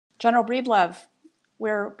General Breedlove,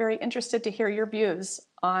 we're very interested to hear your views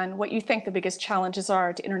on what you think the biggest challenges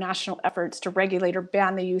are to international efforts to regulate or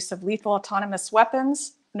ban the use of lethal autonomous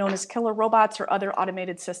weapons, known as killer robots or other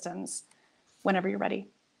automated systems, whenever you're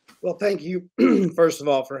ready. Well, thank you, first of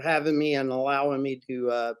all, for having me and allowing me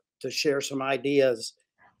to share some ideas.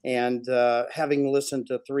 And having listened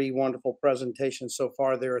to three wonderful presentations so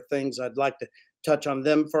far, there are things I'd like to touch on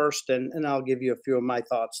them first, and I'll give you a few of my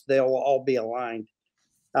thoughts. They'll all be aligned.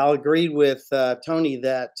 I'll agree with Tony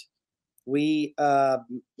that we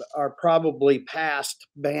are probably past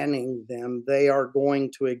banning them. They are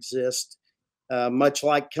going to exist, much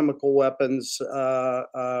like chemical weapons.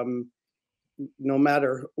 No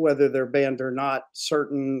matter whether they're banned or not,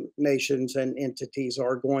 certain nations and entities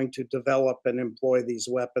are going to develop and employ these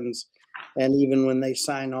weapons. And even when they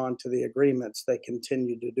sign on to the agreements, they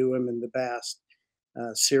continue to do them in the past.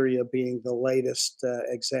 Syria being the latest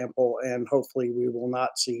example, and hopefully we will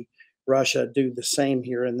not see Russia do the same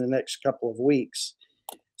here in the next couple of weeks.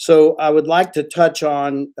 So I would like to touch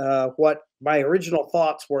on what my original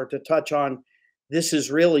thoughts were to touch on. This is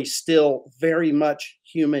really still very much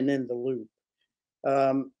human in the loop.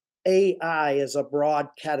 AI is a broad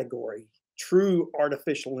category. True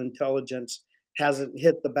artificial intelligence hasn't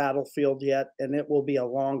hit the battlefield yet, and it will be a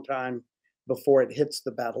long time before it hits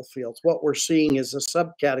the battlefields. What we're seeing is a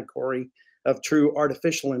subcategory of true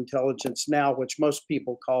artificial intelligence now, which most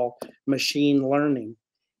people call machine learning.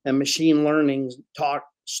 And machine learning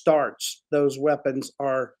starts, those weapons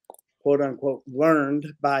are quote unquote learned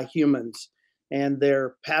by humans, and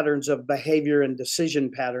their patterns of behavior and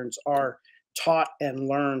decision patterns are taught and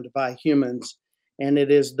learned by humans. And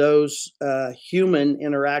it is those human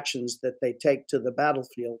interactions that they take to the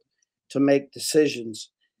battlefield to make decisions.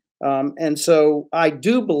 And so I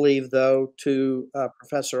do believe, though, to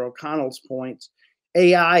Professor O'Connell's points,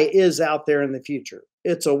 AI is out there in the future.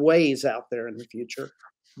 It's a ways out there in the future.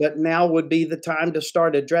 But now would be the time to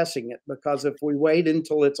start addressing it, because if we wait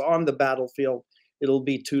until it's on the battlefield, it'll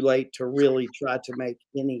be too late to really try to make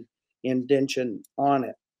any indention on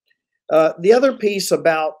it. The other piece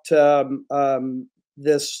about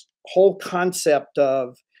this whole concept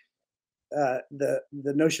of the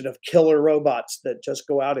notion of killer robots that just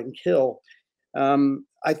go out and kill,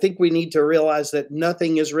 I think we need to realize that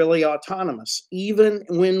nothing is really autonomous. Even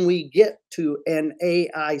when we get to an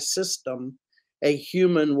AI system, a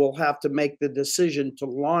human will have to make the decision to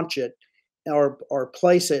launch it or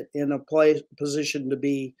place it in a position to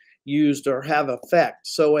be used or have effect.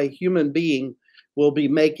 So a human being will be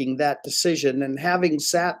making that decision. And having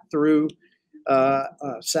sat through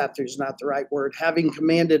is not the right word, having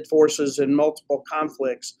commanded forces in multiple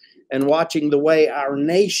conflicts and watching the way our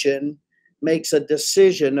nation makes a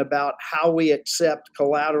decision about how we accept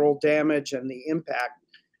collateral damage and the impact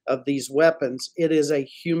of these weapons, it is a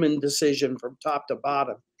human decision from top to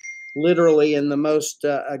bottom. Literally, in the most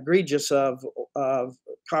egregious of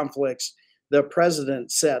conflicts, the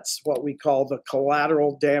president sets what we call the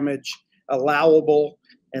collateral damage allowable,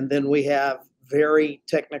 and then we have very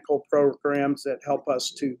technical programs that help us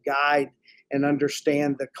to guide and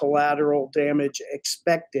understand the collateral damage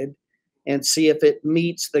expected and see if it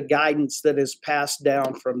meets the guidance that is passed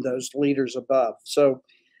down from those leaders above. So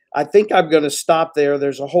I think I'm going to stop there.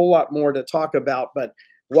 There's a whole lot more to talk about, but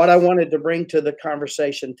what I wanted to bring to the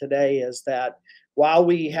conversation today is that while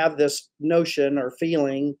we have this notion or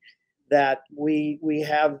feeling that we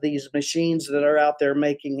have these machines that are out there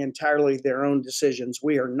making entirely their own decisions,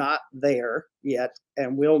 we are not there yet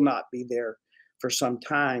and will not be there for some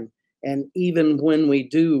time. And even when we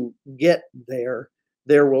do get there,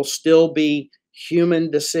 there will still be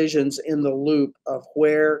human decisions in the loop of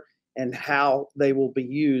where and how they will be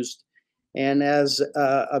used. And as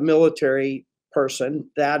a military person,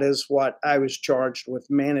 that is what I was charged with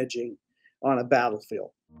managing on a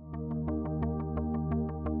battlefield.